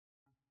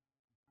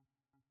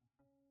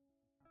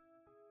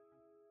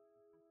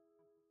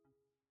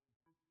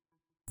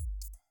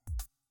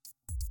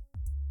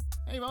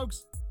Hey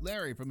folks,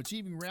 Larry from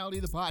Achieving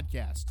Reality, the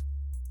podcast.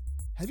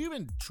 Have you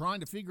been trying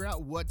to figure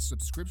out what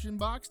subscription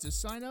box to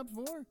sign up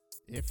for?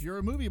 If you're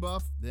a movie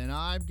buff, then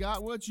I've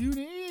got what you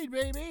need,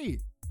 baby!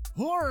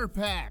 Horror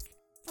Pack!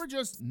 For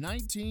just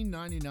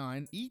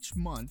 $19.99 each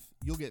month,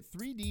 you'll get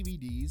 3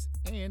 DVDs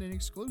and an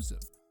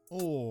exclusive.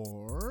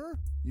 Or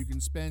you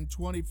can spend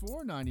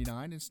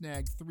 $24.99 and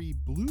snag 3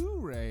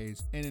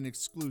 Blu-rays and an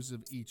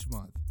exclusive each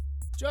month.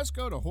 Just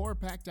go to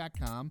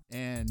horrorpack.com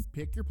and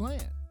pick your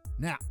plan.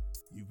 Now,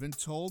 you've been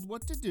told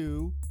what to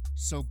do,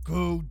 so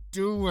go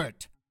do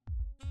it.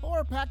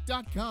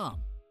 horrorpack.com.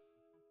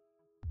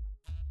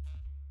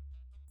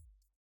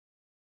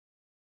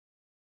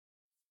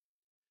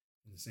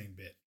 In the same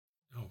bit.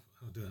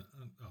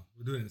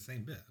 We're doing it in the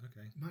same bit.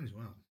 Okay. Might as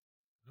well.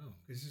 Oh.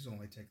 Because this will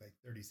only take like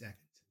 30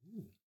 seconds.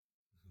 Ooh.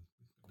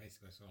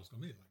 Basically, that's what it's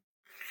going to be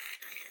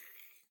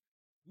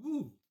like.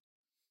 Ooh.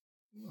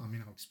 Well, I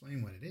mean, I'll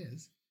explain what it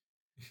is.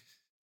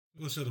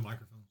 We'll show the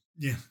microphones.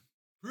 Yeah.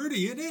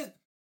 Pretty, isn't it?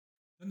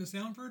 Doesn't it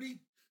sound pretty?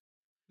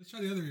 Let's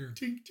try the other ear.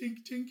 Tink, tink,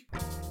 tink.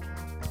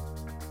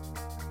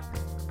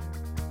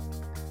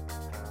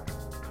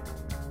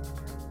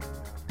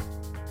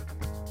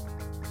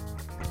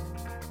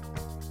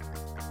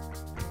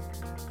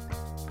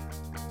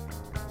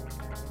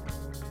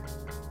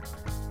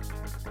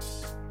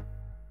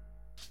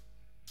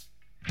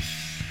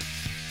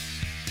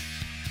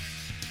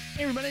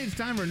 Hey everybody, it's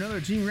time for another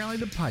Team Rally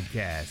the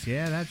podcast.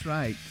 Yeah, that's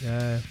right.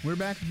 We're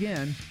back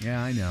again.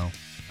 Yeah, I know.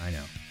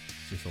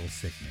 It's just a little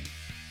sickening.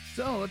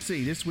 So, let's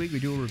see. This week we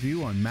do a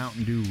review on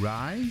Mountain Dew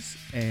Rise,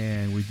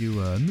 and we do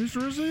a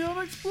Mystery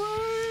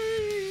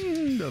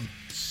Unexplained of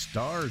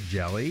Star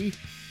Jelly,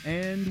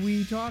 and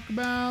we talk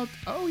about,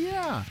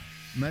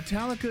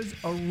 Metallica's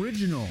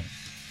original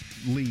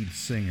lead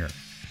singer.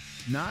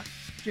 Not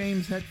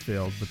James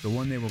Hetfield, but the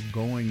one they were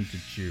going to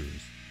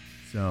choose.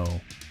 So,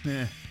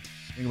 think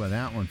about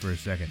that one for a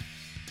second.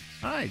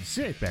 All right,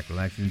 sit back,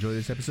 relax, and enjoy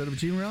this episode of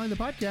Achieving Reality,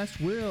 the podcast.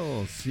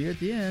 We'll see you at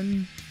the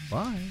end.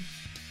 Bye.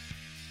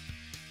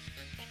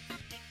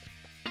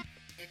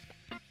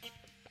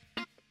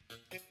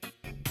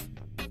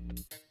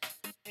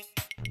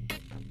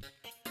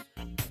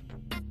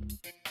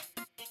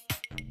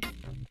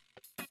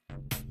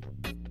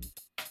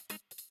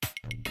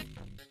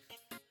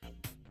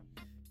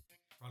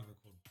 Probably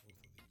record both of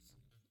these.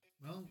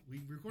 Well,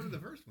 we recorded the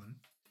first one.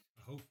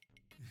 I hope.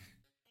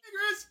 Hey,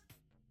 Chris!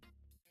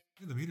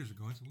 Yeah, the meters are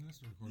going, so we have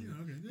to record it.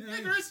 Okay. Yeah,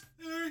 Hey, Chris!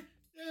 Hey, Larry!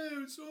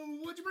 Yeah, so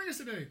what'd you bring us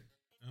today?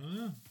 I don't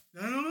know.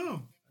 I don't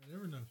know. I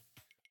never know.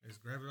 I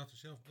just grab it off the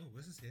shelf. Oh,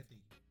 this is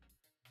heavy.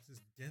 This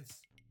is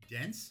dense.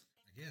 Dense?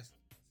 I guess.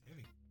 It's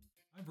heavy.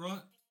 I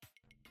brought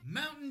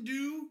Mountain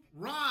Dew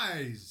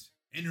Rise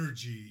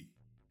Energy.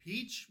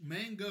 Peach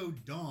Mango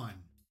Dawn.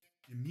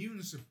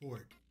 Immune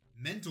Support.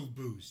 Mental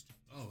Boost.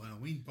 Oh, well,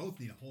 we both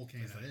need a whole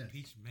can it's of like this.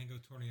 Peach Mango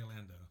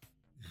Tornilando.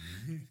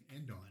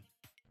 And Dawn.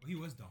 Well, he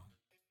was Dawn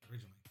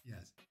originally.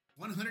 Yes.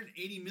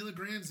 180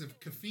 milligrams of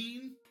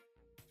caffeine.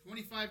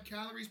 25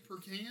 calories per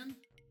can.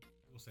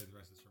 We'll save the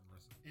rest of this for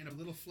Marissa. And a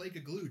little flake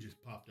of glue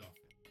just popped off.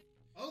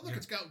 Oh, look, Yeah.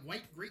 it's got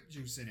white grape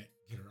juice in it.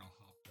 Get her all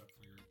hopped up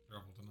for your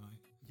travel tonight.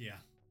 Yeah.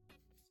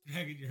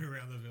 Dragging you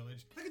around the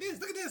village. Look at this!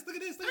 Look at this! Look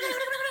at this! Look at this!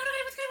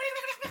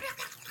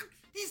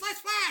 These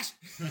lights flash!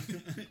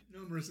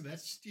 No, Marissa,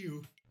 that's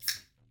stew.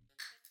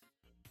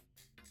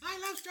 I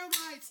love strobe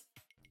lights!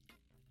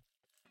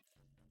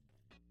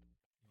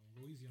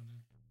 Go easy on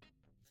that.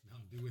 It's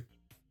Mountain Dew with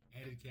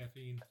added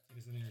caffeine, and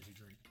it's an energy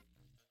drink.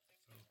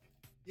 So,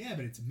 Yeah,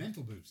 but it's a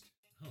mental boost.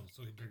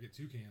 so you better get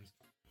 2 cans.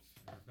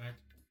 Matter of fact,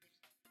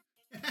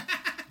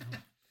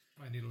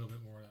 might need a little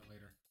bit more of that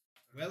later.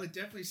 Well, it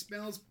definitely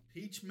smells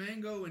peach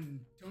mango and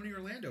Tony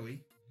Orlando-y.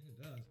 It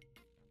does.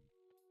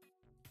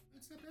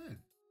 That's not bad.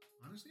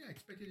 Honestly, I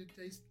expected it to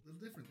taste a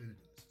little different than it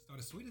does. It's not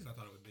as sweet as I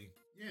thought it would be.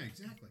 Yeah,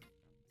 exactly.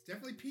 It's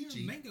definitely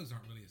peachy. Mangoes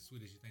aren't really as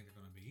sweet as you think they're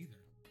going to be either.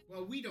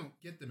 Well, we don't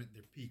get them at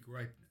their peak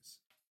ripeness.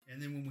 And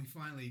then when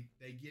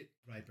they get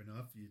ripe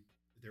enough,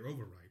 they're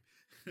overripe.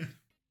 It's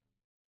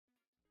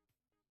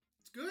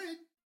good.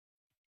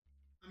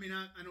 I mean,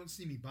 I don't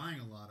see me buying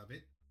a lot of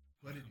it.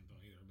 But I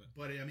don't either,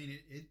 but I mean,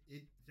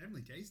 it's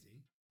definitely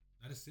tasty.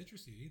 not as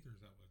citrusy either,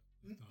 is that what I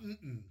thought?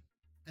 Mm-mm.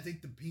 I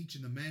think the peach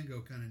and the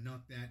mango kind of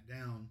knocked that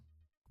down.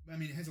 I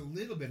mean, it has a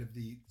little bit of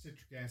the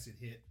citric acid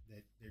hit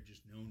that they're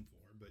just known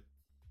for, but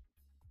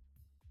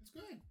it's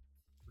good.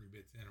 3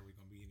 bits in, are we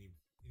going to be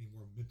any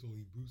more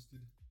mentally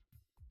boosted?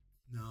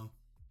 No.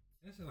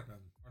 This is like an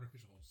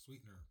artificial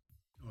sweetener.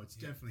 Oh, it's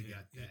Yeah, definitely yeah,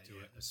 got yeah, that, to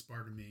it.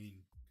 aspartame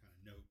kind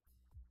of note.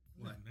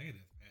 Where's What? that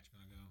Megadeth patch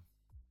going to go?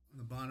 On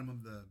the bottom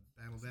of the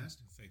battle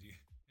vest? Say, do you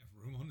have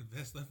room on the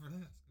vest left for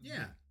that?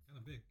 Yeah. Kind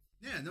of big.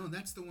 Yeah, no,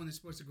 that's the one that's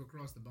supposed to go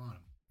across the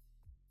bottom.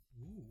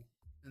 Ooh.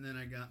 And then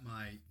I got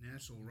my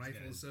National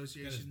Rifle Got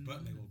Association. his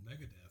button labeled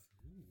Megadeth.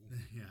 Ooh.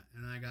 Yeah,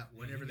 and I got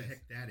whatever the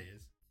heck that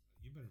is.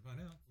 You better find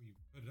out before you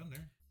put it on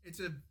there.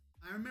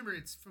 I remember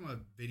it's from a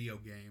video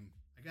game.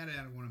 I got it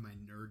out of one of my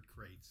nerd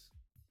crates.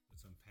 Put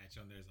some patch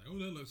on there. It's like, oh,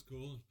 that looks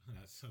cool.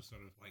 That's some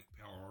sort of white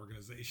power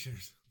organization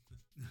or something.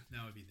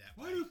 That would be that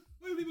Why way.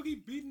 do people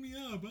keep beating me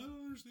up? I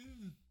don't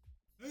understand.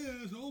 Hey,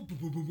 asshole.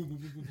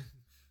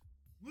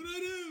 What'd I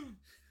do?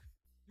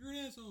 You're an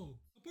asshole.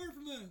 Apart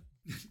from that.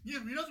 Yeah,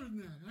 I mean, other than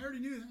that, I already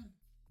knew that.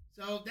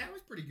 So that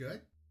was pretty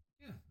good.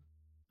 Yeah.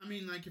 I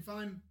mean, like if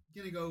I'm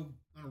gonna go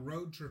on a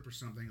road trip or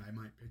something, I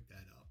might pick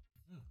that up.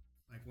 Oh.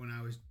 Like when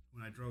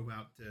I drove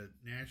out to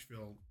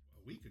Nashville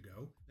a week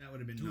ago, that would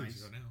have been 2 nice.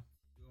 weeks ago now.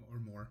 Or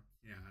more.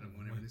 Yeah, I don't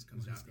whenever this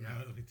comes When out. it's Yeah.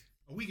 out,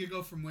 A week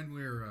ago from when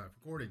we're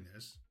recording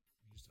this.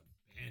 You just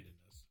abandoned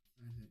us.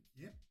 I said,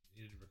 yep.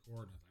 We needed to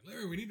record. And I was like,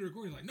 Larry, we need to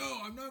record. He's like, no,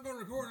 I'm not going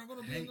to record. I'm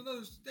going to be Hey, in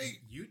another state.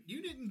 You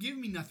didn't give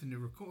me nothing to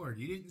record.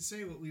 You didn't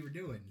say what we were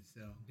doing,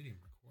 so I didn't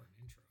even record an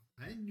intro.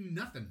 I didn't do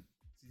nothing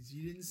since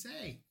you didn't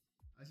say.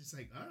 I was just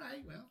like, all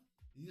right, well,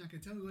 you're not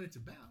gonna tell me what it's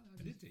about.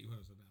 I did tell you what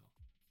it was about.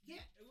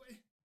 Yeah,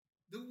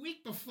 the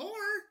week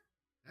before.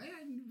 I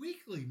had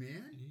weekly,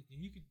 man. And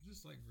you could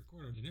just like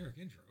record a generic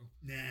intro.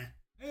 Nah.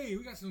 Hey,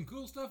 we got some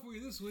cool stuff for you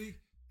this week.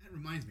 That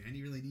reminds me, I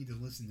really need to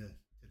listen to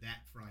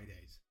that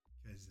Fridays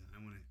because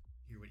I want to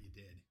hear what you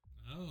did.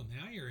 Oh,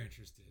 now you're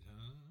interested,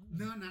 huh?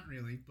 No, not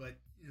really, but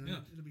you know,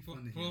 Yeah, it'll be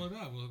fun to pull hear.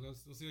 it up. We'll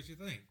see what you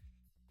think.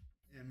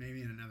 Yeah,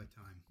 maybe in another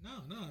time.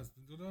 No,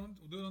 we'll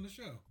do it on the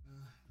show. All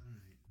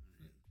right.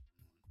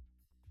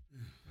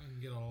 I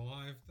can get a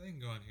live thing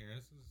going here.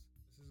 This is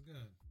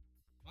good.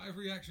 Live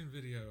reaction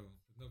video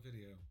with no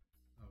video.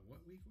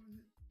 What week was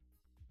it?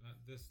 Not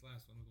this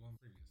last one, the one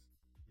previous.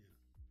 Yeah.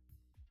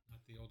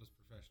 Not the oldest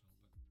professional,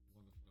 but the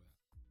one before that.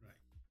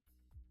 Right.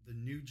 The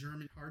new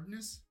German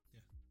hardness?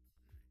 Yeah.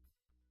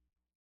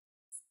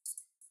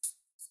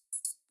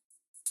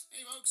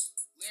 Hey, folks.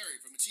 Larry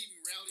from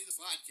Achieving Reality, the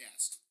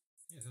podcast.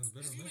 Yeah, sounds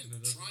better Have you than been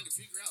mentioned. It doesn't. trying to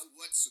figure out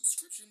what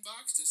subscription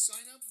box to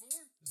sign up for?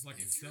 It's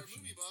like If you're a Inception.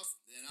 movie buff,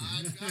 then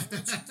I've got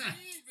what you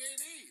need,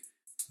 baby.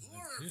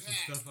 Horror Here's some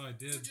Pack stuff I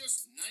did for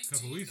just a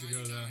couple weeks ago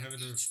that I'm having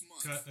to each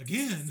month. cut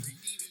again. 3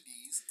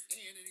 DVDs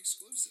and an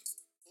exclusive.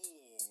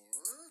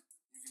 Or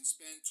you can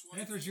spend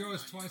Anthro Joe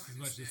is twice as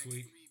much this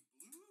week.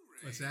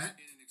 What's that?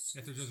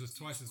 Anthro Joe's is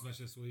twice as much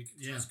this week.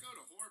 Yeah. Just go to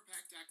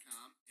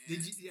horrorpack.com.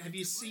 And Have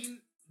you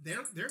seen?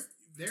 They're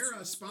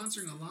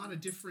sponsoring a lot of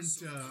different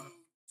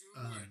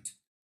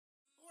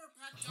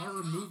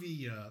horror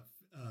movie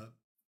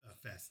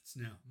fests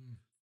now. Mm.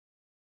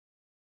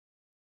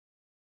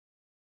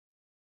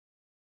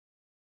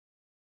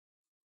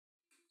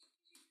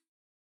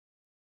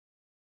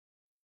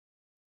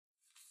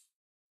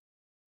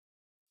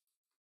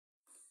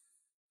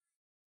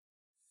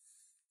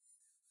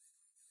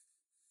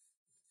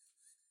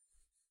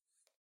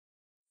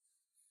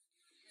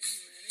 Are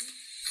you ready?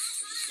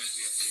 It's going to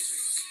be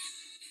amazing.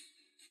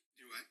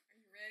 Do what? Are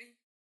you ready?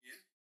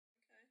 Yeah.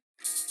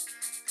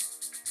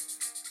 Okay.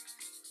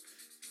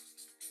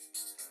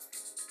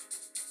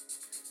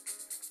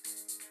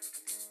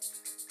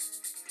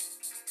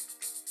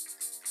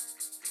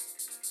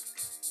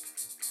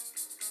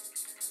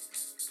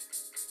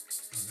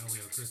 Oh, now we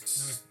have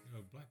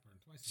Blackburn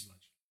twice as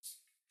much.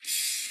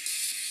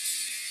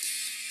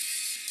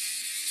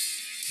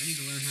 I need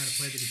to learn how to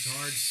play the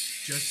guitar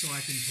just so I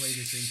can play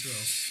this intro.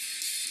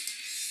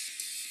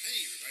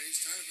 Hey, everybody,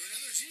 it's time for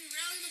another Achieving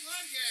Reality, the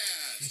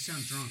podcast. I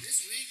sound drunk.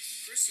 This week,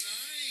 Chris and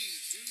I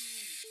do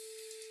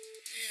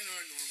in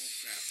our normal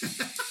crap. So,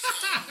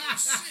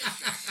 sit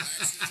back,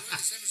 relax, and enjoy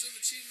this episode of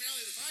Achieving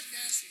Reality, the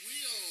podcast.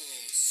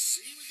 We'll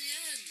see you at the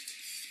end.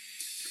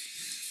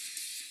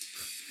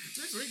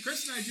 This week,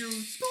 Chris and I do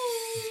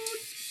food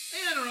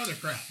and our other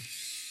crap.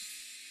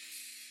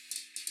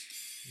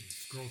 You can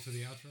scroll to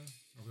the outro,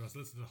 or we also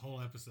listen to the whole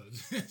episode.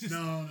 Just-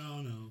 No.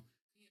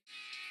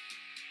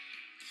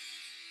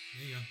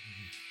 There you go.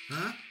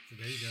 Huh? So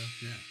there you go.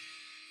 Yeah.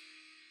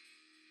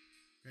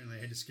 Apparently,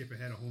 I had to skip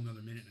ahead a whole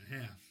nother minute and a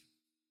half.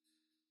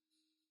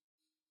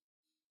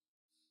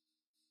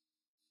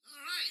 All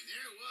right,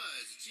 there it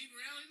was. Achieving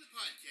Reality, the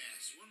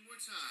podcast. One more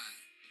time.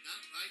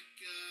 Not like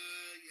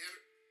you have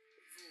it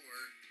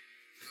before.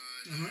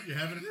 You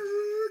haven't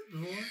heard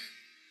before?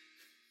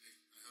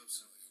 I hope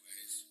so,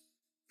 anyways.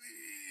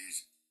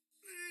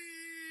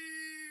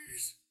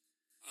 Please.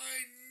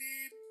 I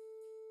need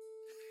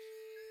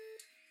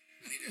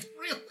it.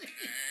 Really?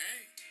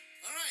 Hey.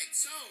 All right,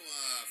 so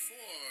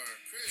for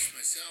Chris,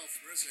 myself,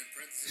 Marissa in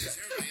parentheses,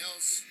 everybody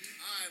else,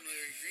 I'm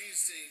Larry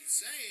Greenstein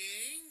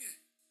saying,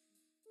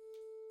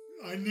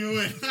 I knew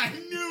it.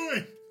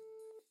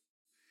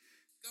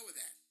 go with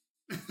that.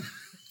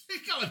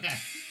 Go with that.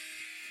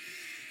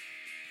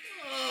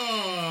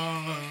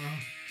 Oh.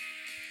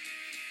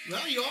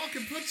 Well, you all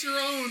can put your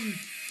own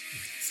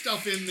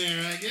stuff in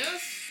there, I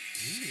guess.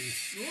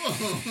 Ooh.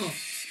 Whoa.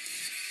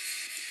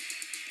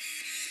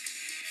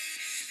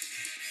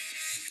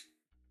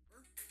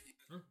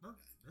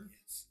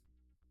 Yes.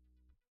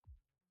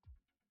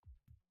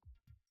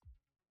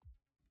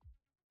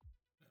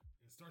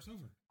 It starts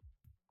over.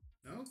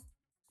 No?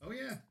 Oh,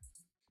 yeah.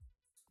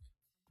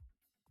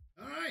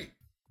 All right.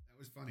 That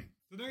was funny.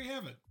 So there you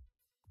have it.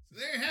 So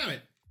there you have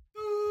it.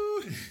 So,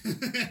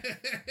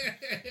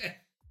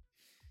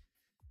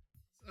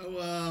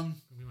 Gonna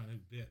be my new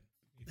bit.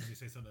 Anytime you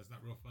say something that's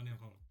not real funny, I'm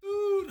going,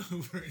 ooh. boot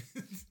over it.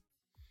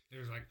 They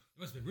was like, it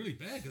must have been really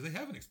bad because they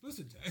have an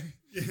explicit tag.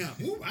 Yeah.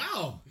 Oh,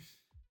 wow.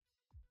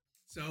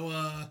 So,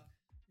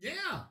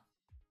 yeah.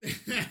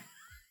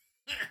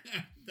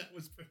 That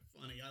was pretty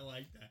funny. I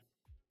like that.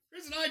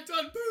 Chris and I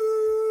done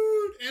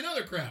food and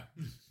other crap.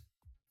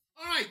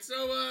 All right,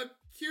 so,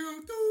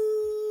 cue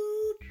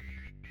food.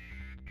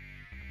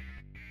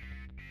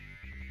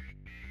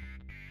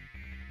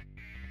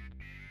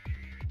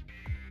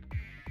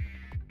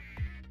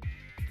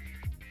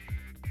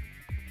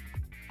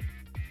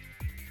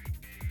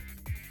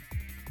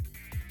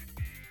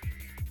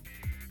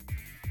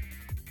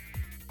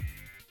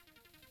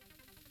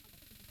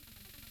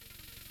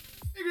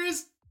 Hey,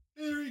 Chris.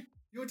 Hey, Larry. You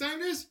know what time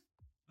it is?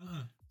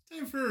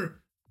 Time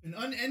for an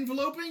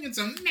unenveloping and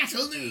some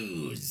metal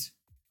news.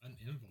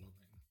 Unenveloping.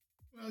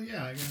 Well,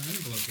 yeah, I got an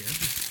envelope here.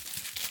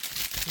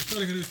 We're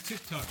starting a new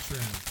TikTok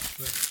trend,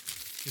 but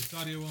it's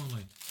audio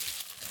only.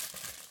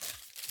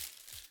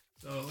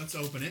 So let's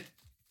open it.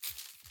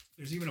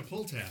 There's even a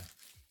pull tab.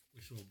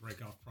 Which will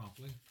break off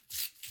promptly.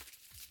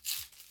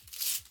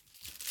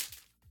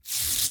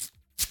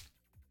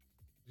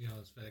 You know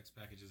those FedEx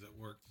packages at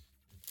work,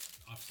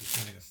 obviously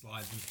sending us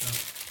slides and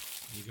stuff.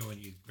 And you go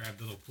and you grab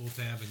the little pull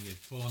tab and you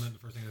pull on it, and the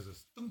first thing is a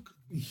stunk.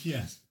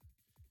 Yes.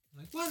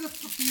 Like, why the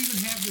fuck do you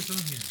even have this on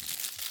here?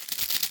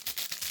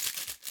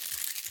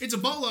 It's a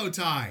bolo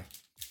tie.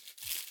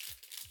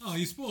 Oh,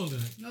 you spoiled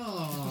it. No.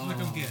 Just like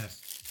I'm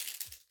guessed.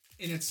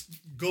 And it's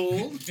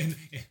gold. And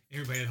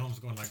everybody at home's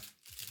going like,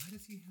 why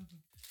does he have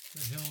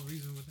the hell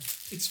reason with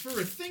that? It's for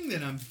a thing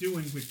that I'm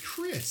doing with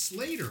Chris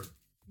later.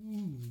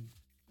 Ooh.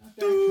 Not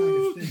that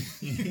kind of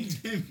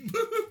thing.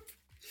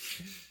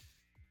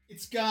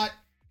 It's got...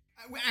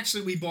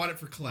 Actually, we bought it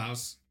for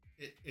Klaus.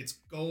 It's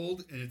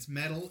gold, and it's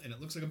metal, and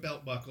it looks like a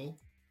belt buckle,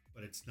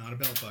 but it's not a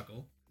belt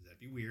buckle, because that'd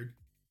be weird.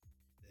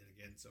 Then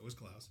again, so is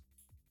Klaus.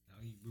 Now,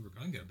 we were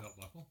going to get a belt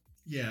buckle.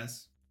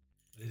 Yes.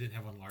 But they didn't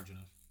have one large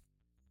enough.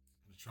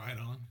 I'm going to try it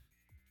on.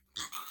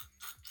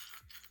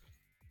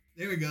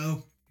 There we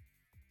go.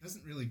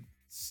 Doesn't really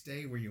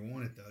stay where you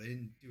want it, though. They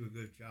didn't do a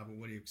good job of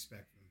what do you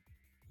expect from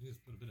We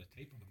just put a bit of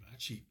tape on the back.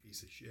 cheap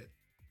piece of shit.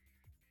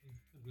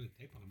 Put a bit of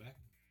tape on the back.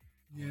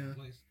 All Yeah. in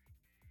place.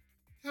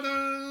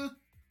 Ta-da!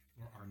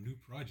 For our new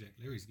project,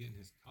 Larry's getting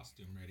his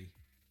costume ready.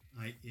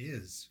 I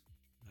is.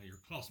 Now you're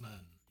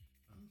Klausman.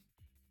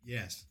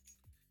 Yes.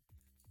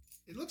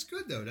 It looks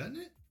good, though, doesn't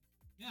it?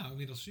 Yeah, I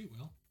mean, it'll shoot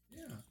well. Yeah.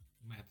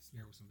 You might have to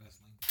smear it with some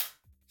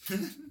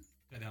Vaseline.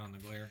 Cut down on the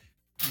glare.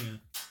 Yeah.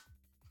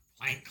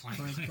 Clank, clank,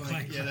 Clank, clank, clank.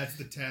 clank. Yeah, that's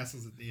the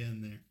tassels at the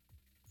end there.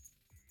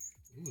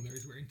 Ooh,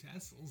 Larry's wearing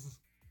tassels.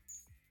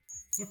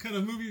 What kind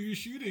of movie are you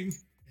shooting?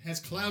 It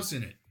has Klaus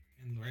in it.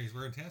 And Larry's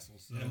wearing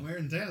tassels. So, And I'm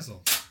wearing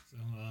tassels. so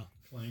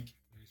Clank.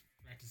 Larry's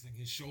practicing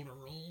his shoulder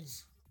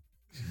rolls.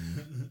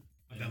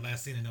 Like that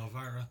last scene in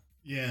Elvira.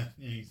 Yeah,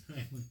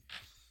 exactly.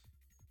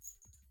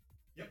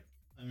 Yep.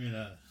 I'm going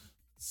to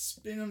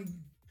spin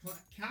them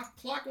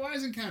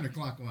clockwise and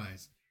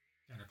counterclockwise.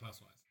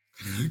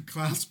 Counterclockwise.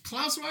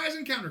 Klaus-wise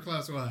and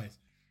counterclockwise.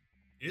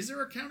 Is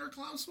there a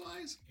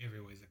counterclockwise?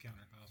 Every way is a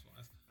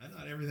counterclockwise. I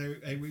thought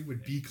everything we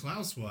would be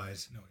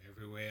Klaus-wise. No,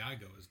 every way I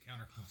go is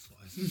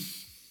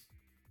counterclockwise.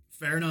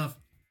 Fair enough.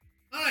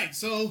 All right,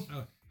 so...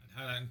 Oh, I'd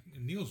hide out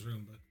in Neil's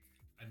room, but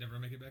I'd never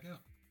make it back out.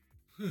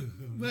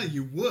 Well,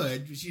 you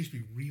would, but you used to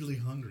be really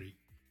hungry.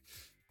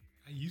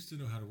 I used to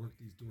know how to work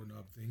these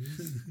doorknob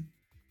things.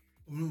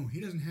 Oh, no, he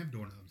doesn't have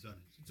doorknobs on it.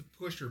 It's a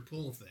push or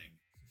pull thing.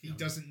 He Yeah.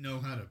 doesn't know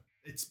how to...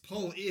 It's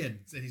pull in,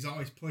 and he's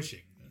always pushing.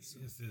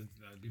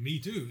 That'd be me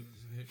too.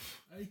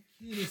 I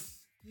can't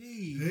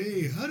escape.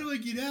 Hey, how do I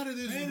get out of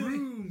this How do I-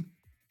 room?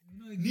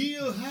 How do I get-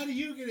 Neil, how do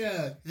you get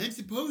out? I'm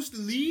supposed to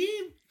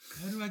leave?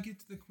 How do I get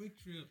to the quick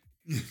trip?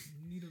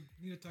 need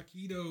a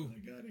taquito I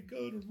gotta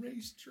go to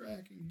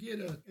racetrack and get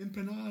a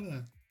empanada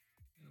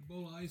and a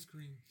bowl of ice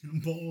cream.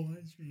 and a bowl of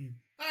ice cream.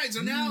 All right,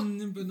 so now,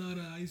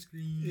 Empanada ice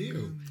cream.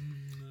 Ew.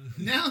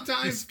 now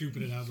time. Just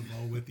scooping it out of the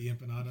bowl with the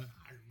empanada.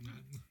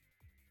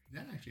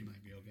 That actually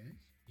might be okay.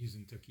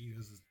 Using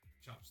taquitos as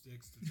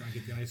chopsticks to try and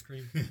get the ice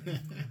cream.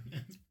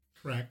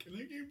 Crack, and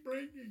I keep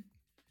breaking.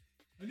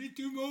 I need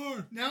 2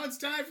 more. Now it's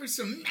time for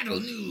some metal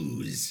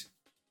news.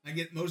 I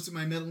get most of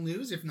my metal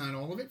news, if not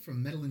all of it,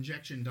 from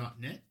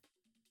metalinjection.net.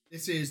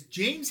 This is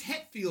James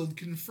Hetfield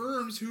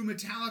confirms who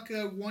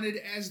Metallica wanted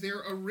as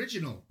their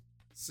original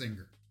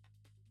singer.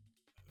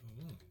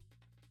 Oh,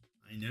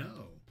 I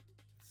know.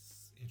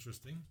 that's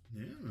interesting.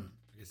 Yeah.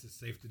 I guess it's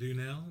safe to do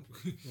now.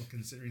 Well,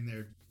 considering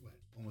they're,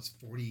 almost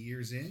 40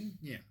 years in?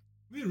 Yeah.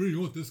 We didn't really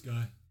want this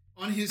guy.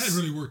 On his That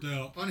really worked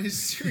out. On his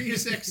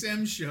Sirius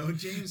XM show,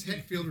 James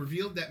Hetfield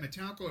revealed that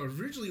Metallica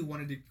originally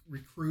wanted to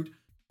recruit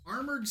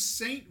Armored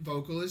Saint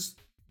vocalist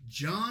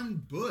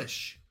John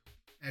Bush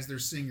as their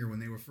singer when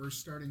they were first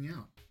starting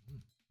out.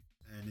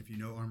 And if you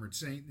know Armored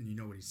Saint, then you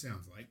know what he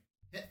sounds like.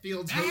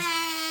 Hetfield's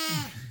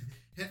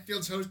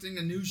hosting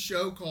a new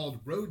show called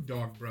Road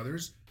Dog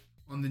Brothers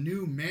on the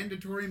new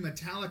mandatory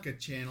Metallica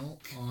channel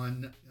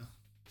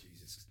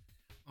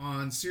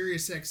on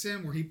Sirius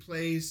XM, where he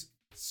plays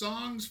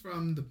songs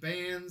from the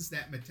bands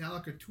that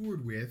Metallica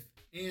toured with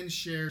and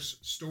shares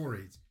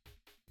stories.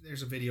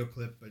 There's a video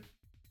clip, but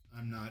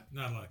I'm not...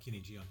 Not a lot of Kenny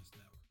G on this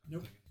network. I'm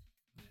Nope. thinking.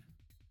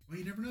 Well,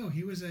 you never know.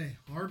 He was a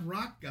hard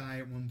rock guy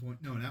at one point.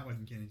 No, that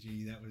wasn't Kenny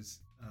G. That was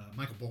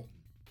Michael Bolton.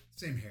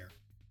 Same hair.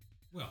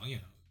 Well, you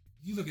know,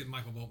 you look at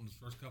Michael Bolton's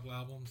first couple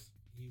albums,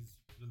 he's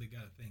really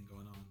got a thing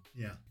going on.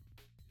 Yeah.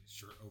 His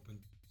shirt open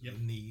to Yep. the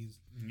knees.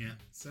 Yeah.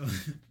 So,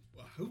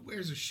 well, who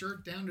wears a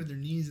shirt down to their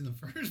knees in the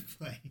first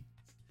place?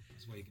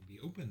 That's why you can be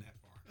open that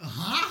far.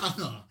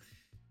 Aha!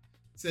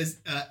 Says,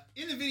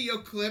 in the video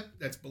clip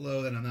that's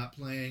below that I'm not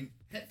playing,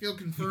 Hetfield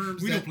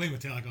confirms We that, don't play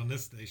Metallica on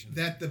this station.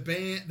 that the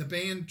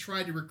band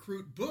tried to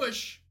recruit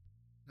Bush,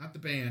 not the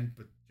band,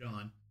 but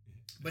John,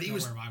 but he Don't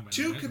was wear my money,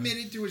 too right?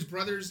 committed to his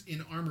brothers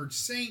in Armored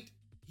Saint.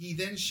 He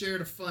then shared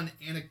a fun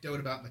anecdote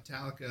about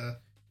Metallica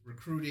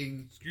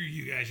recruiting Screw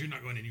you guys, you're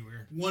not going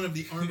anywhere. one of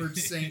the Armored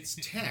Saints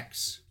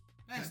techs.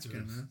 That's Bastards.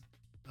 good, man.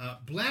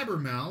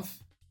 Blabbermouth,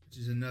 which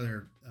is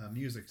another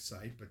music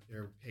site, but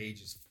their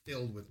page is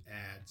filled with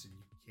ads and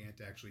you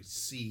can't actually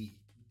see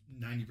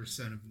 90%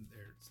 of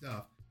their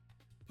stuff,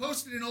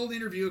 posted an old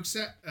interview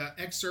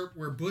excerpt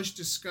where Bush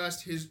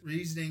discussed his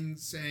reasoning,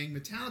 saying,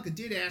 Metallica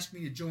did ask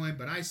me to join,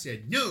 but I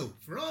said no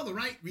for all the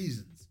right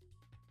reasons.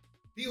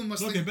 People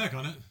must Looking think, back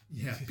on it.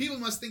 yeah, people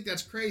must think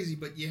that's crazy,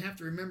 but you have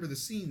to remember the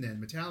scene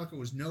then. Metallica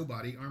was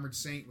nobody. Armored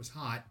Saint was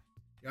hot.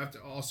 You have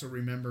to also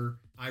remember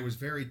I was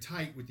very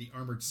tight with the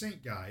Armored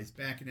Saint guys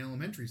back in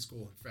elementary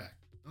school, in fact.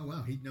 Oh,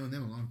 wow, he'd known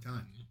them a long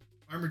time.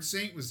 Armored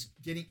Saint was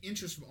getting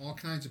interest from all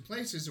kinds of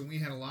places, and we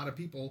had a lot of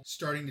people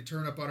starting to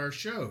turn up on our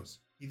shows.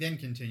 He then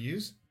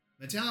continues,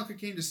 Metallica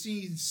came to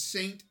see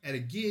Saint at a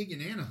gig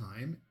in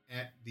Anaheim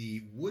at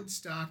the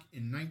Woodstock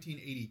in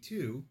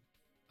 1982.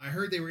 I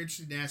heard they were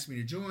interested in asking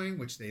me to join,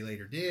 which they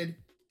later did.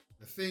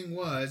 The thing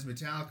was,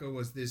 Metallica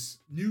was this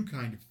new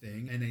kind of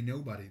thing, and a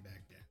nobody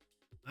back then.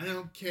 I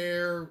don't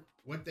care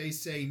what they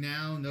say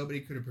now.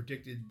 Nobody could have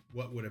predicted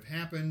what would have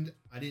happened.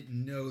 I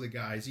didn't know the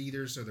guys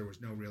either, so there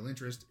was no real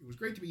interest. It was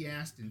great to be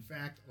asked. In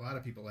fact, a lot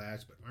of people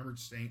asked, but Armored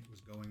Saint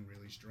was going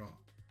really strong.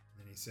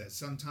 And then he says,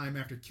 sometime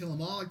after Kill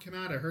 'Em All had come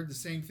out, I heard the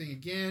same thing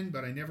again,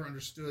 but I never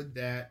understood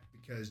that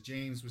because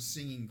James was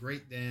singing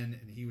great then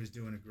and he was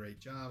doing a great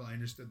job. I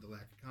understood the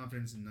lack of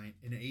confidence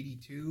in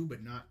 82,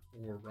 but not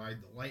for Ride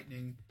the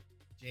Lightning.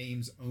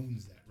 James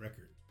owns that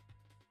record.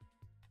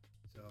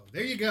 So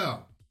there you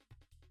go.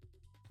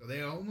 So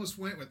they almost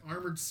went with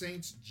Armored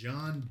Saints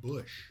John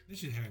Bush. They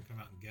should have him come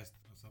out and guest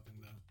on something,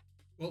 though.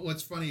 Well,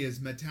 what's funny is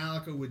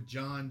Metallica with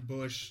John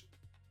Bush,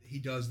 he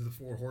does the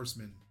Four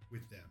Horsemen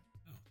with them.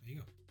 Oh, there you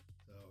go.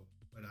 So,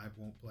 but I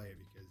won't play it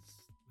because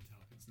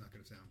Metallica. it's not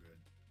going to sound good.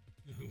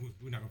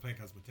 We're not going to play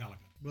because Metallica.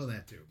 Well,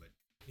 that too, but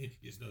You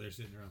just know they're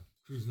sitting around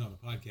cruising on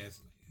a podcast.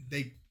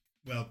 they,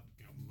 well,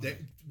 You know, that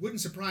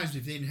wouldn't surprise me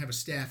if they didn't have a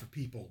staff of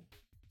people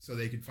so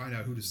they could find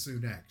out who to sue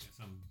next.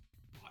 some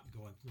bot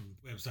going from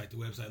website to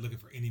website looking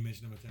for any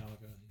mention of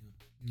Metallica.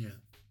 You know.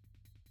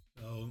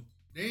 Yeah. So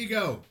there you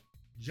go.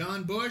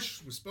 John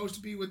Bush was supposed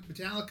to be with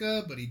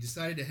Metallica, but he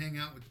decided to hang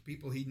out with the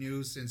people he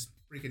knew since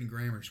freaking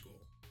grammar school.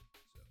 So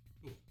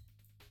Cool.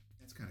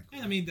 that's kind of cool.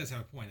 And I mean, that's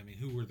our point. I mean,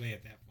 who were they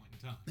at that point in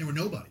time? They were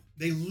nobody.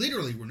 They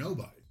literally were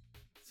nobody.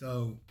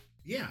 So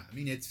yeah, I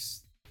mean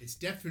it's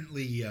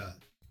definitely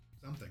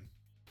something.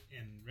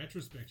 In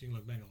retrospect, you can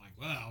look back and like,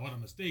 wow, what a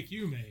mistake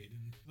you made.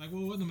 And like,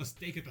 well, it wasn't a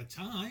mistake at the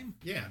time.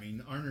 Yeah, I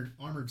mean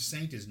Armored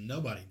Saint is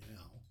nobody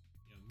now.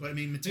 You know, But I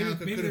mean maybe Metallica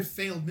could their- have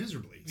failed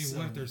miserably. I mean, so-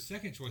 what if their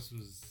second choice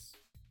was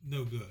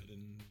no good,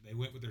 and they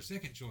went with their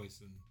second choice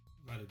and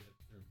invited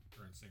their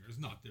current singer? It's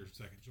not their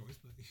second choice,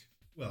 but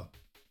well,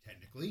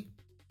 technically,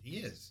 he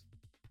is.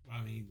 well,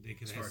 I mean, they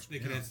could As far have as we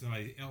had know.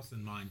 somebody else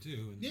in mind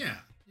too, and Yeah.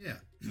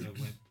 it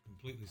went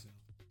completely south.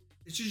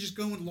 It should just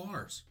go with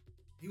Lars.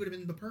 He would have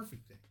been the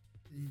perfect thing.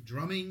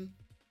 Drumming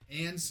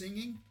and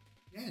singing,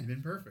 yeah, it'd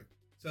been perfect.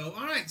 So,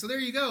 all right, so there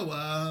you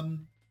go.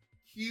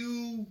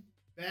 Cue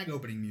bag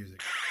opening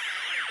music.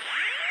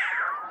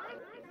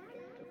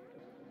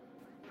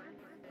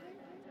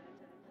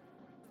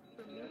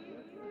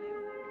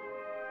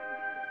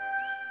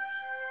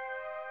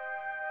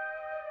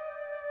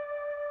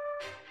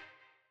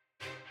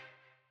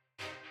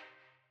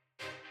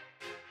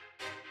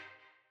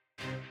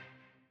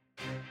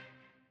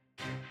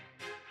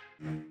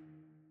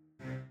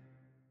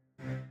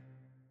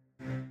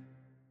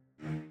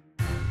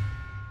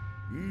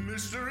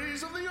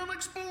 Mysteries of the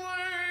Unexplained.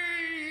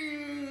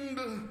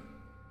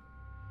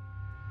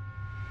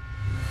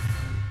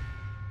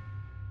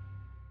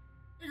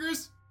 Hey,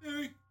 Chris.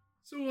 Hey,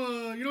 So,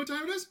 you know what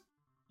time it is?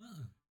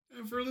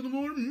 Time for a little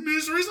more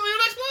Mysteries of the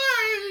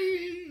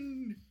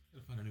Unexplained.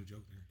 gotta find a new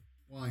joke there.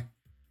 Why?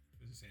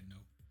 Because it said no,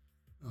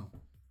 Oh.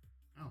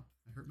 Ow.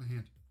 I hurt my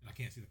hand. and I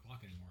can't see the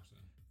clock anymore. So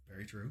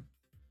Very true.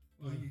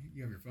 Well,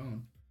 you have your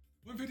phone.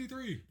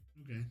 1:53.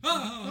 Okay.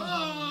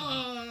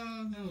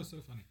 Ah, that was so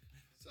funny.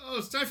 So,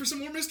 it's time for some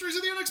more Mysteries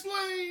of the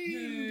Unexplained.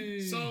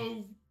 Yay.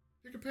 So,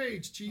 pick a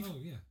page, Chief. Oh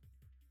yeah.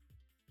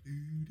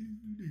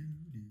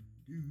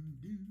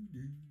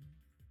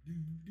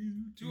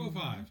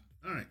 205.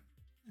 All right.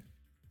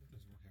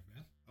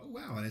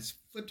 wow, and it's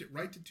flipped it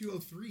right to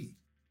 203.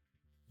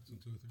 What's in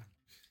 2 or 3?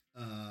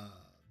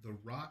 The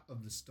Rot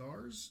of the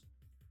Stars.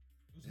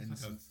 Sounds like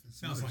some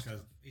sounds other like stuff.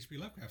 a H.P.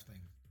 Lovecraft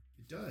thing.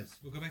 It does.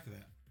 We'll go back to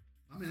that.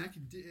 I mean, I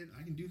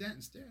can do that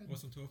instead.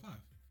 What's on 205?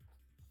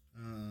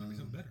 Might be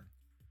something better.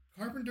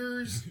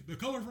 Carpenters. The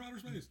Color for Outer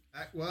Space.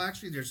 Well,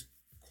 actually, there's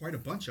quite a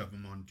bunch of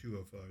them on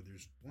 205.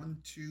 There's 1,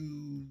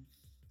 2,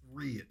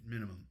 3 at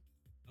minimum.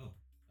 Oh,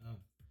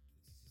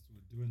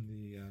 we're doing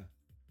the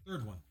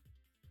third one.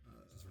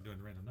 Since we're doing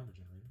the random number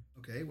generator.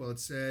 Okay, well, it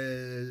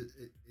says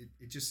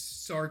it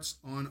just starts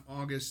on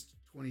August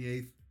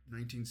 28th,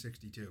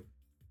 1962. Are we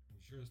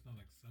sure it's not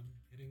like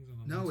subheadings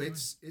on the No, main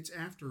story? it's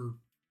after.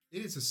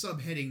 It is a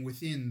subheading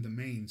within the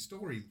main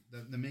story,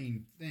 the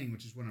main thing,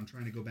 which is what I'm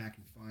trying to go back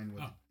and find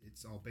what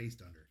it's all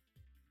based under.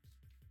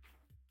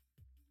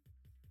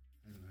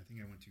 I don't know. I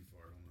think I went too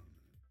far. Hold on a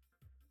minute.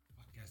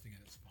 Podcasting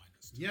at its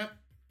finest. Yep.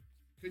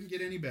 Couldn't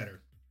get any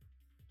better.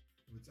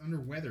 It's under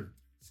weather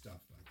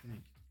stuff, I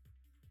think.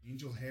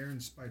 Angel hair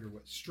and spider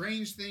web.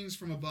 Strange things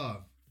from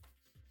above.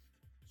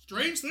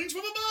 Strange things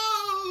from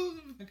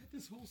above! I got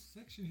this whole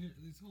section here.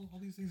 All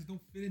these things that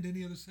don't fit into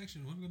any other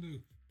section. What am I going to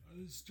do?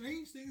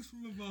 Strange things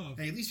from above.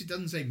 Hey, at least it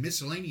doesn't say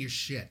miscellaneous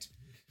shit.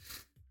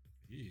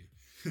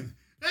 Yeah.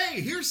 Hey,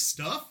 here's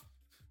stuff!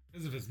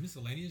 Because if it's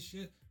miscellaneous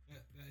shit,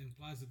 that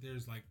implies that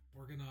there's like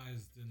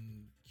organized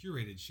and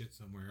curated shit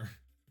somewhere.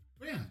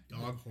 Well, yeah,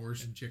 dog,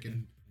 horse, and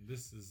chicken. And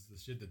this is the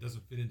shit that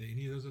doesn't fit into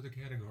any of those other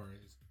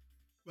categories.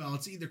 Well,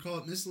 it's either call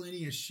it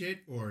miscellaneous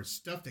shit or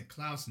stuff that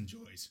Klaus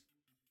enjoys.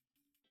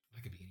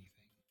 That could be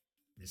anything.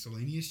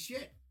 Miscellaneous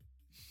shit.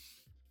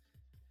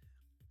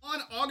 On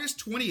August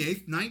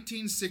 28th,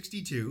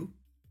 1962,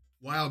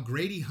 while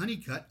Grady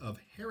Honeycutt of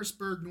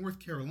Harrisburg, North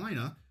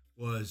Carolina,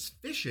 was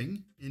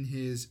fishing in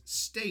his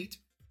state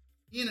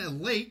in a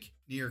lake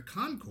near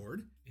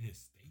Concord. In his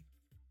state?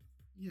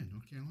 Yeah,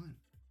 North Carolina.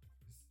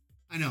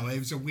 I know, it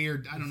was a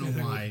weird, I don't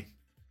know why.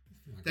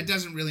 That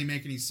doesn't really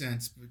make any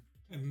sense. But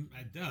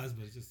it does,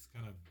 but it's just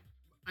kind of...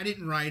 I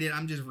didn't write it,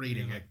 I'm just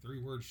reading it. Like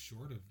 3 words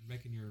short of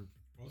making your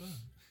quota?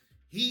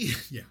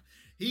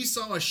 He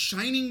saw a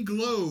shining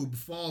globe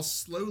fall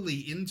slowly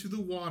into the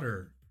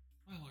water.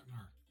 I like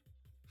Nar.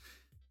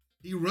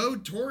 He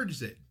rowed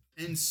towards it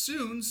and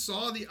soon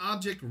saw the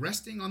object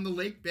resting on the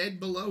lake bed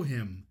below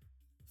him.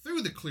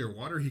 Through the clear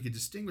water, he could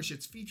distinguish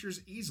its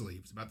features easily.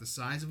 It was about the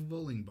size of a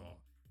bowling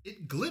ball.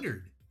 It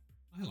glittered.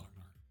 I like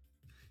Nar.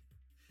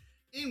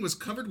 And was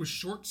covered with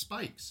short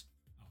spikes.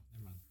 Oh,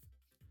 never mind.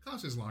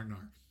 Klaus is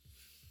Lognar.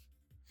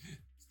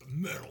 It's the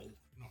metal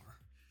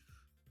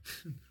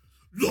Nar.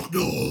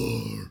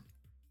 Lognar!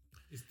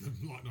 It's the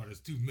Nar that's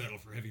too metal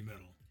for heavy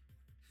metal.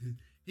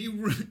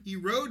 He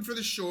rowed for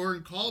the shore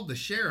and called the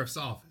sheriff's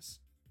office.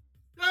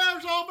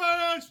 Sheriff's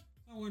office!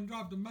 Someone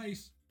dropped a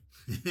mace.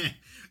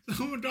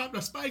 Someone dropped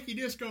a spiky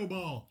disco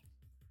ball.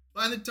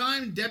 By the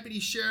time Deputy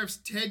Sheriffs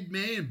Ted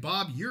May and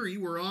Bob Urey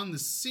were on the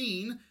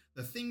scene,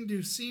 the thing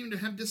seemed to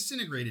have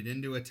disintegrated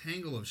into a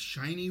tangle of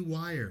shiny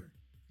wire.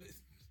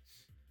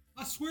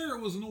 I swear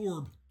it was an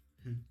orb.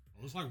 It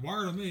looks like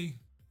wire to me.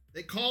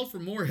 They called for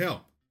more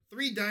help.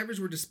 3 divers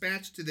were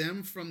dispatched to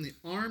them from the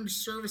Armed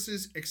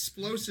Services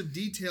Explosive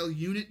Detail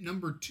Unit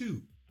Number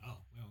 2. Oh,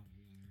 well,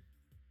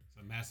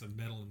 it's a massive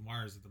metal and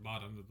wires at the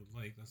bottom of the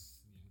lake. Let's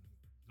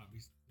not be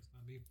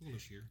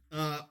foolish here.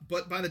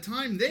 But by the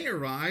time they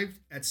arrived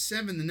at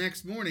 7 the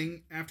next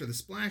morning after the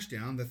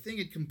splashdown, the thing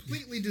had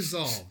completely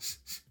dissolved.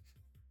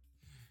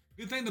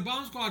 Good thing the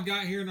bomb squad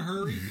got here in a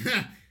hurry.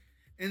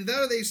 And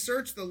though they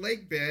searched the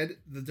lake bed,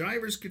 the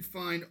divers could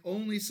find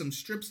only some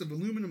strips of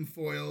aluminum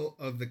foil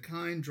of the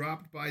kind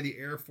dropped by the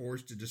Air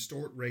Force to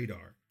distort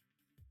radar.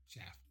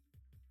 Chaff.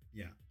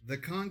 Yeah. The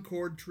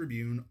Concord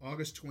Tribune,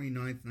 August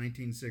 29th,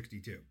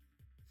 1962.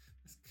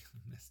 That's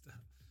kind of messed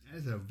up. That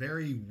is a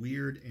very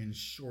weird and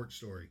short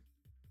story.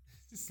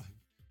 It's just like,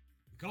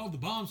 we called the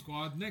bomb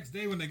squad. The next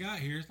day when they got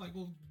here, it's like,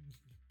 well,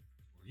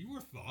 you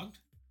were fogged.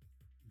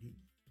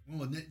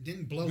 Well, it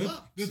didn't blow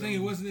up. Good thing it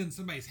wasn't in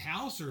somebody's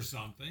house or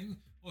something.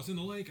 Oh, it's in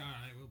the lake. All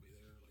right, we'll be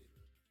there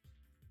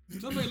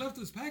later. Somebody left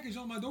this package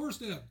on my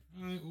doorstep.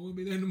 All right, well, we'll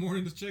be there in the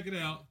morning to check it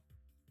out.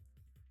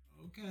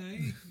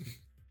 Okay.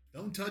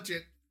 Don't touch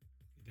it.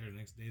 Get there the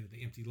next day with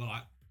the empty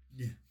lot.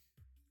 Yeah.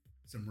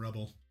 Some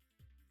rubble.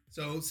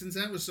 So, since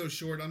that was so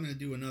short, I'm going to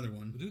do another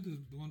one. We'll do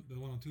the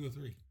one on 2 or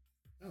 3.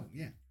 Oh,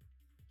 yeah.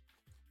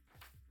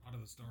 Rod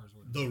of the Stars.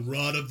 The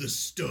Rod of the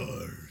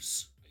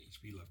Stars.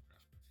 H.P. Lovecraft.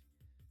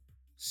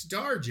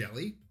 Star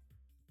jelly.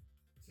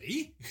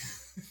 See?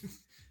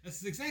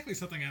 That's exactly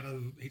something out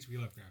of H.P.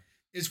 Lovecraft.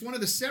 Is one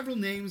of the several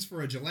names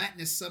for a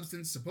gelatinous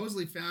substance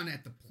supposedly found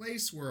at the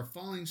place where a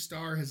falling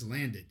star has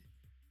landed.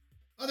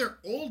 Other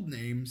old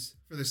names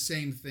for the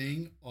same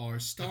thing are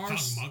star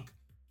mug.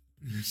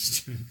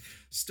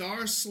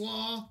 Star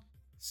slaw,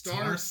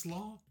 Star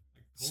slaw?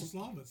 Like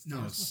coleslaw? But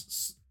no,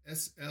 Slough.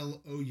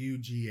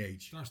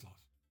 Star sloth.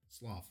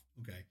 Sloth.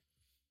 Okay.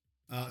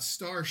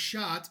 Star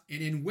shot,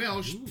 and in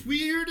Welsh, Ooh.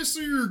 Puir de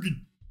Surg.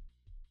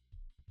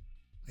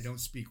 I don't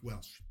speak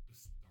Welsh. The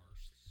star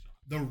shot.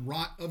 The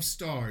Rot of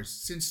Stars.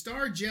 Since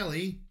star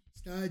jelly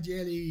Star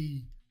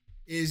jelly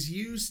is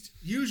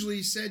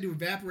usually said to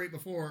evaporate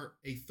before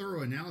a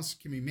thorough analysis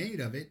can be made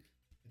of it.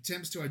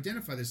 Attempts to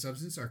identify the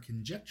substance are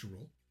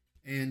conjectural,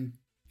 and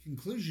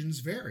conclusions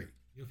vary.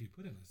 You know, if you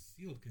put it in a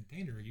sealed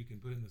container, you can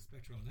put it in the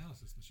spectral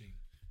analysis machine.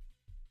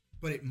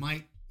 But it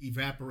might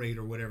evaporate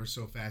or whatever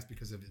so fast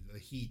because of the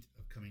heat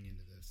of coming into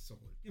the solar.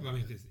 Yeah, but I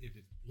mean, if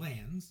it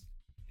lands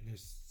and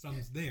there's some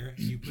there, and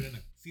you put it in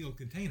a sealed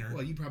container.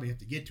 Well, you probably have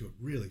to get to it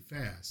really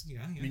fast. Yeah.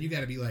 I mean, you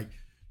got to be like,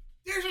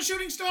 "There's a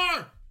shooting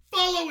star!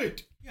 Follow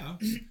it!" Yeah,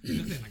 you know what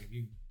I'm saying? Like if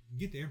you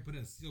get there and put it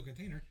in a sealed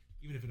container,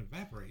 even if it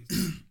evaporates,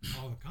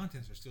 all the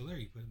contents are still there.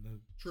 You put it in the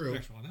True.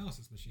 spectral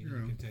analysis machine, True.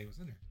 and you can tell you what's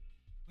in there.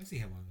 Lexi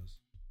had one of those.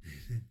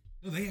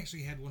 No, they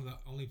actually had one of the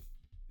only.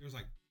 There was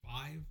like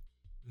 5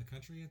 in the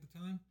country at the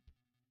time,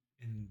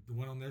 and the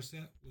one on their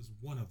set was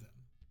one of them.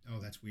 Oh,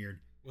 that's weird.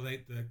 Well,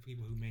 the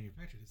people who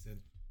manufactured it said,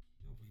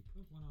 you know, if we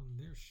put one on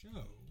their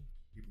show,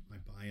 People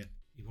might buy it,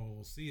 people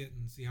will see it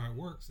and see how it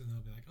works, and they'll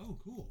be like, "Oh,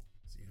 cool."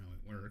 see how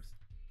it works.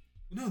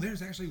 Well, no,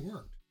 theirs actually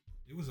worked.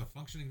 It was a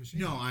functioning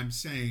machine. No, I'm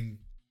saying,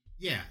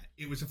 yeah,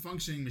 it was a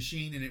functioning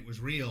machine and it was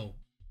real,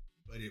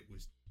 but it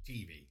was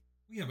TV.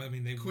 Yeah, but I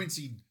mean,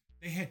 Quincy.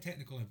 they had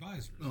technical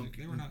advisors. Okay,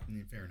 They were not.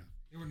 fair enough.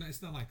 They were. Not,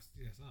 it's not like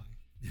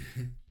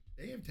CSI.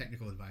 They have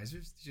technical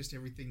advisors. It's just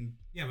everything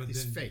Yeah, but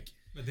is then fake.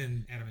 But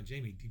then Adam and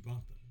Jamie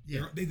debunked them.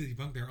 Yeah. They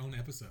debunked their own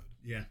episode.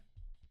 Yeah.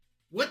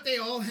 What they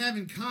all have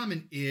in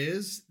common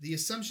is the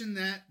assumption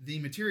that the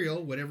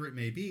material, whatever it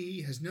may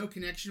be, has no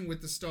connection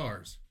with the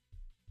stars.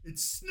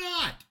 It's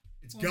snot.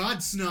 It's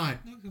God's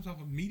snot. No, it comes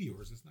off of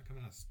meteors. It's not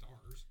coming out of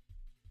stars.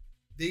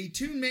 The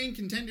 2 main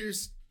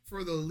contenders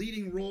for the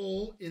leading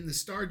role in the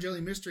Star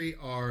Jelly mystery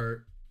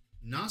are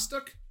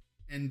Nostoc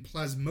and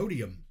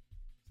Plasmodium.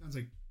 Sounds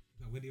like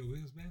Is that Wendy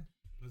Williams band?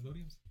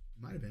 Plasmodiums? it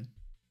might have been.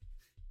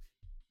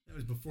 That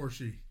was before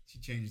she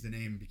changed the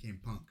name and became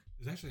punk.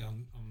 There's actually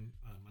on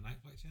my Night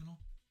Flight channel.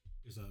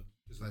 There's a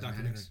Plasmatics?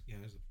 documentary. Yeah,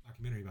 there's a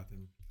documentary about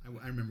them.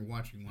 I remember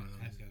watching one of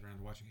I hadn't those. got around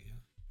to watching it yet.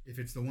 If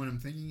it's the one I'm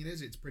thinking it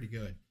is, it's pretty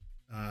good.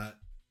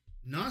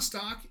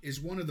 Nostoc is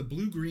one of the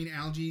blue-green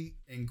algae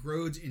and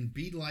grows in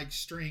bead-like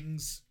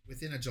strings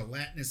within a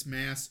gelatinous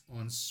mass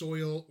on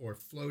soil or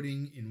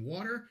floating in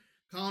water.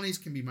 Colonies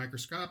can be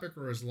microscopic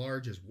or as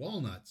large as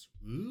walnuts.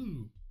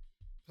 Ooh.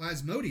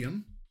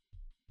 Plasmodium,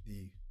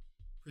 the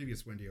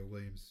previous Wendy O.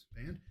 Williams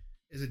band,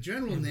 is a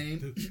general name.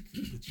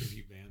 the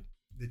tribute band.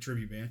 The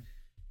tribute band.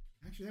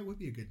 Actually, that would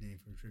be a good name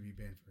for a tribute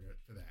band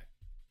for that.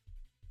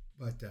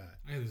 But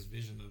I had this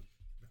vision of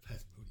the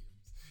Plasmodiums.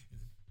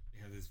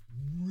 They have this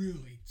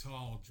really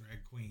tall drag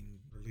queen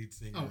or lead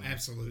singer. oh,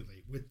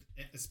 absolutely, with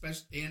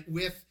especially and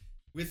with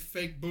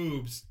fake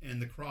boobs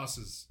and the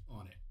crosses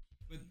on it.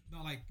 But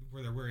not like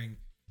where they're wearing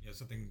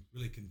something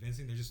really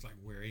convincing. They're just like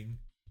wearing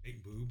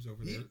fake boobs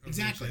over their over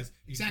Exactly, their chest.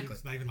 exactly.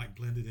 It's not even like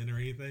blended in or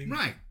anything.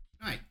 Right.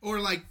 Or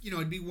like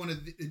it'd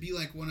be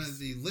like one of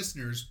the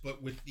listeners,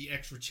 but with the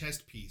extra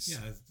chest piece.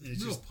 Yeah, it's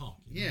It's real just- punk.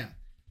 Yeah.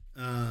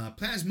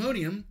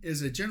 Plasmodium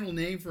is a general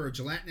name for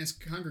gelatinous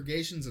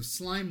congregations of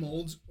slime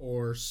molds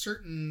or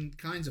certain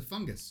kinds of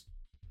fungus.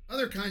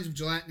 Other kinds of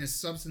gelatinous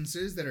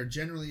substances that are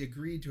generally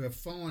agreed to have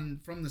fallen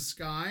from the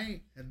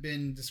sky have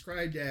been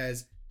described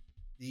as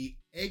the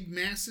egg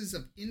masses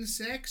of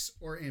insects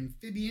or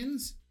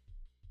amphibians,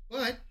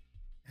 but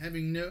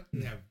having no...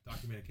 They have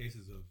documented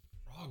cases of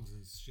frogs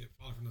and shit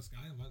falling from the sky.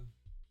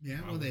 Yeah,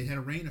 well, they had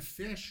a rain of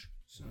fish,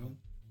 so...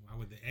 Why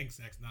would the egg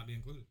sacs not be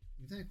included?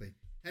 Exactly.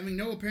 Having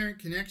no apparent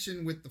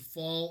connection with the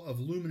fall of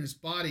luminous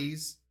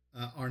bodies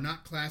are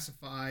not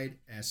classified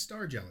as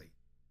star jelly.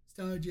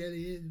 Star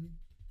jelly is...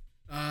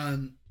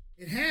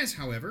 it has,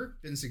 however,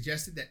 been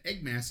suggested that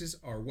egg masses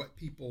are what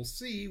people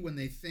see when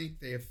they think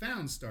they have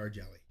found star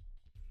jelly.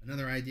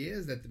 Another idea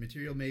is that the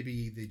material may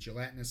be the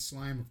gelatinous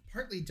slime of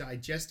partly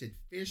digested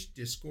fish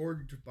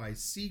disgorged by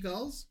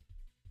seagulls.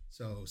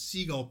 So,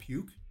 seagull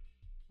puke.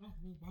 Well,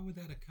 why would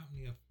that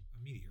accompany a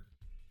meteor?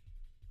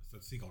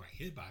 Unless a seagull got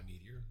hit by a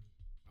meteor.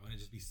 Why wouldn't it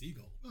just be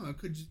seagull? Well, it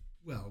could.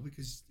 Well,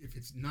 because if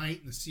it's night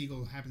and the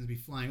seagull happens to be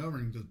flying over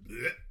and goes,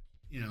 bleh,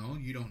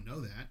 you don't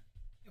know that.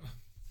 Yeah, well,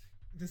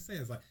 just say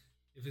it's like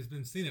if it's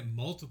been seen at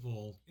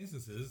multiple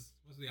instances,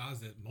 what's the odds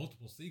that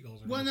multiple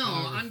seagulls are? Well, gonna no,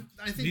 fly over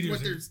I think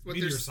what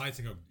meteor they're sites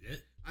and go. Bleh?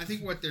 I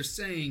think what they're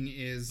saying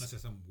is Unless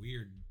there's some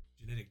weird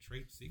genetic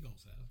trait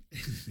seagulls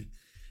have.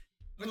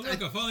 But Oh,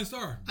 look, a falling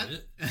star.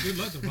 Good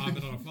luck to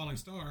vomit on a falling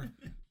star.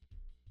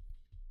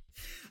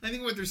 I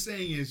think what they're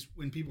saying is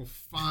when people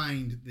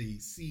find the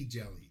sea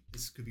jelly,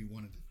 this could be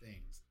one of the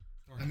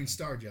things.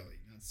 Star jelly,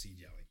 not sea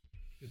jelly.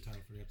 Good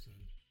title for the episode.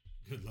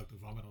 Good luck to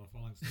vomit on a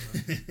falling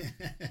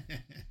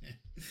star.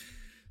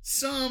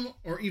 Some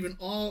or even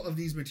all of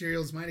these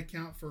materials might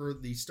account for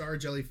the star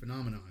jelly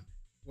phenomenon.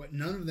 What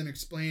none of them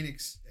explain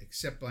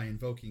except by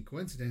invoking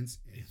coincidence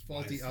and It's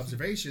faulty why-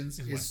 observations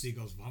Is why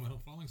seagulls vomit on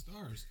falling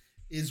stars.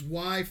 is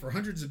why for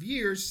hundreds of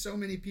years so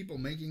many people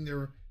making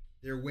their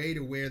way to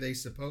where they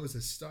suppose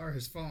a star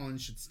has fallen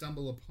should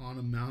stumble upon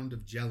a mound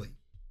of jelly.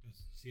 You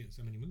see it in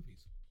so many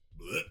movies.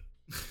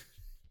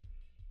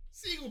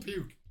 Seagull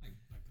puke. Like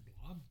the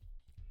Blob.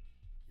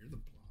 You're the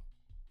blob.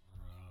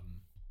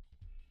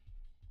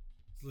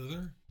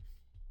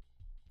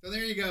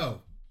 you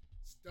go.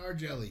 Star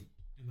Jelly.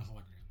 And the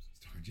holograms.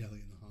 Star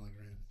Jelly and the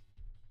holograms.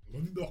 My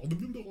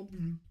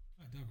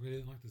dog really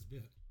didn't like this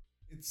bit.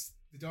 It's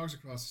the dogs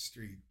across the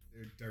street.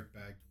 They're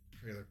dirtbag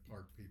trailer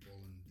park people,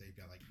 and they've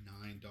got like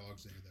 9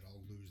 dogs there that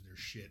all lose their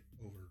shit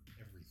over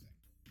everything.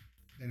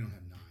 They don't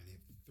have 9; they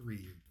have 3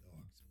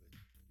 dogs, but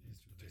it's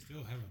But they ridiculous.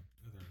 still have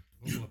another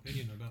vocal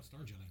opinion about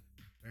Star Jelly.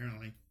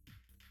 Apparently,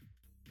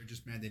 they're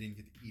just mad they didn't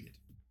get to eat it.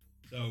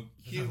 So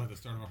That cue, sounds like the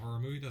start of a horror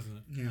movie, doesn't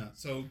it? yeah.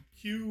 So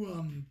cue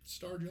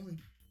Star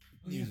Jelly.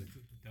 Oh, yeah.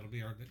 That'll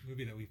be our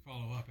movie that we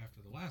follow up after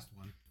the last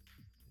one.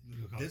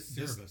 We'll call it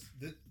Cerebus.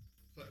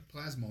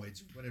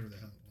 Plasmoids, whatever the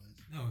hell it was.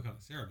 No, we call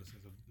it Cerebus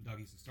because the dog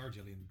eats a Star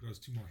Jelly and grows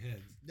 2 more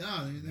heads.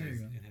 No, there you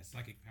go. And has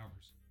psychic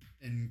powers.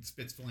 And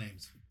spits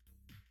flames.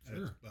 At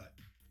Sure. its butt.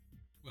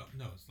 Well,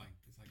 no, it's like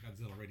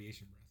Godzilla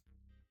radiation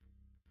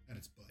breath. At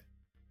its butt.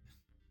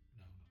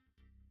 No.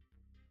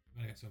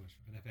 But I got so much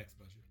of an FX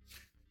budget.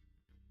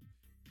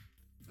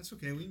 That's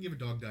okay. We can give a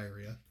dog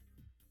diarrhea.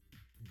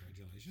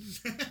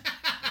 Congratulations.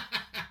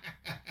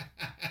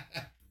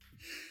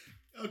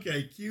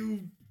 Okay,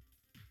 cue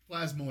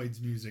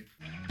Plasmoids music.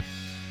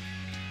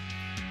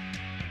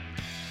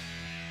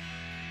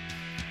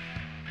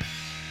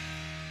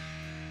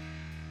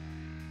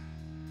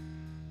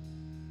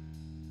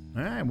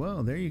 All right,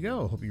 well, there you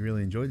go. Hope you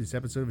really enjoyed this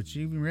episode of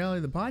Achieving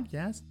Reality, the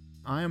podcast.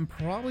 I am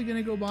probably going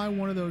to go buy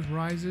one of those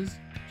Rises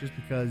just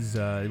because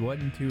it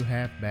wasn't too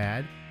half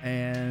bad.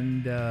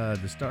 And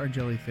the Star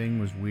Jelly thing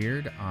was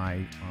weird.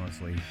 I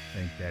honestly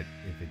think that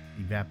if it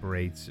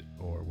evaporates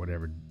or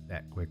whatever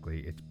that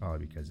quickly, it's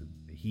probably because of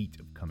the heat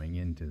of coming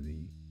into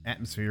the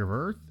atmosphere of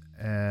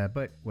Earth.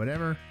 But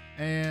whatever.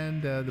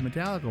 And the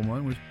Metallica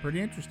one was pretty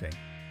interesting.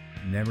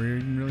 Never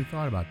even really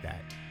thought about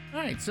that. All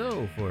right,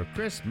 so for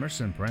Chris,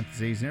 Merson,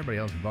 parentheses, and everybody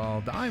else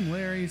involved, I'm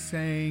Larry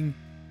saying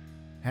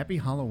Happy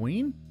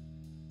Halloween?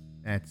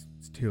 That's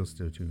still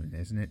too soon,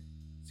 isn't it?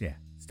 Yeah,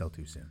 still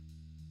too soon.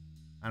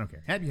 I don't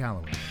care. Happy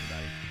Halloween,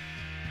 everybody.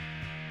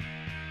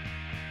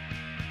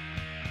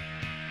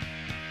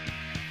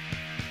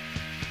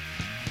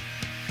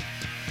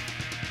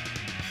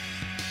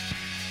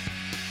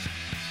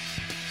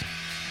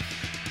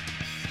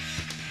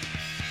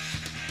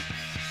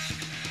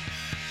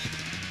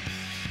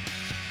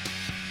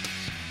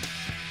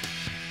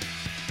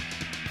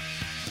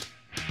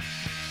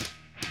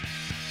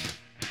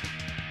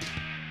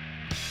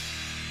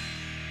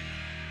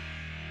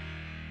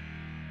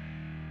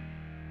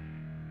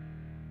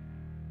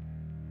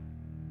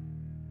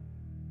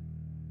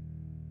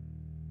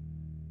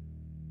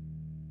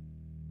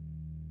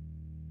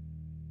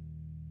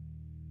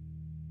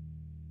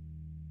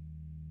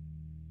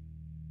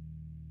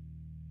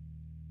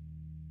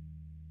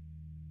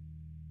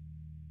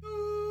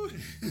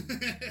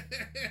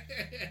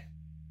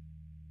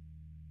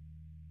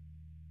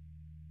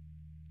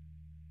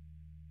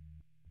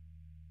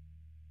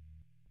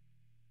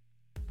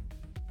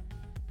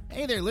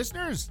 Hey there,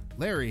 listeners.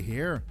 Larry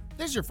here. If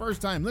this is your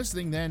first time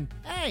listening, then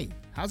hey,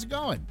 how's it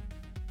going?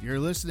 If you're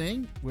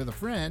listening with a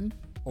friend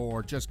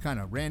or just kind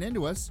of ran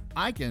into us,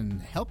 I can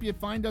help you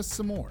find us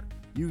some more.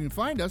 You can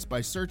find us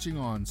by searching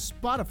on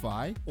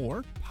Spotify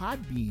or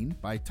Podbean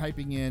by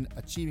typing in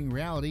Achieving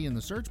Reality in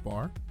the search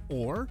bar,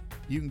 or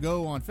you can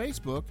go on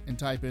Facebook and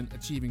type in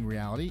Achieving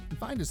Reality and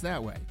find us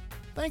that way.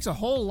 Thanks a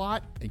whole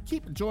lot and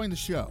keep enjoying the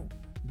show.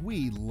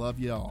 We love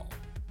you all.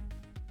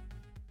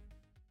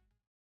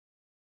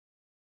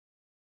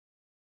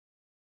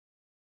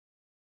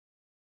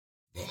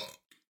 My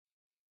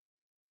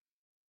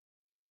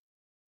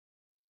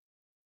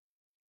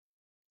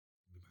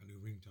new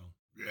ringtone.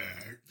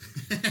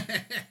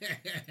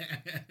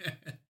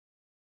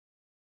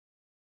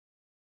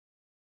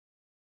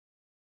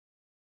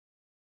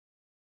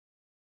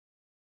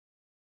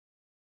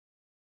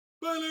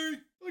 Bye, Larry.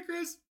 Bye, Chris.